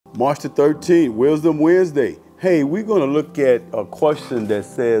March the 13th, Wisdom Wednesday. Hey, we're going to look at a question that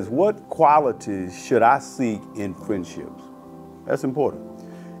says, what qualities should I seek in friendships? That's important.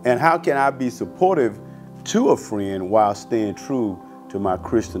 And how can I be supportive to a friend while staying true to my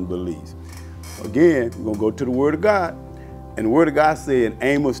Christian beliefs? Again, we're going to go to the Word of God. And the Word of God said in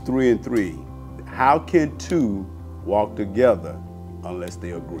Amos 3:3, how can two walk together unless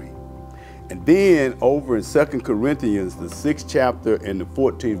they agree? And then over in 2 Corinthians, the 6th chapter and the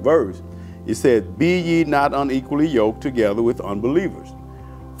 14th verse, it says, be ye not unequally yoked together with unbelievers.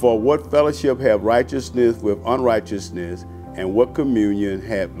 For what fellowship have righteousness with unrighteousness, and what communion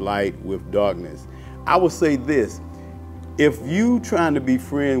have light with darkness? I would say this, if you trying to be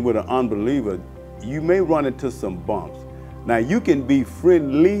friends with an unbeliever, you may run into some bumps. Now you can be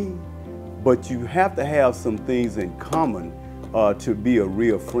friendly, but you have to have some things in common to be a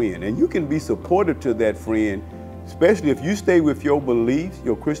real friend. And you can be supportive to that friend, especially if you stay with your beliefs,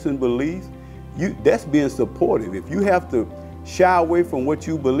 your Christian beliefs, that's being supportive. If you have to shy away from what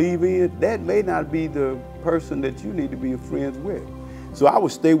you believe in, that may not be the person that you need to be friends with. So I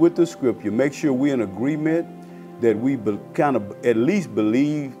would stay with the scripture, make sure we're in agreement, that we kind of at least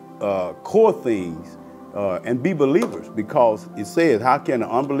believe core things and be believers, because it says, how can an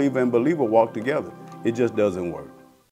unbeliever and believer walk together? It just doesn't work.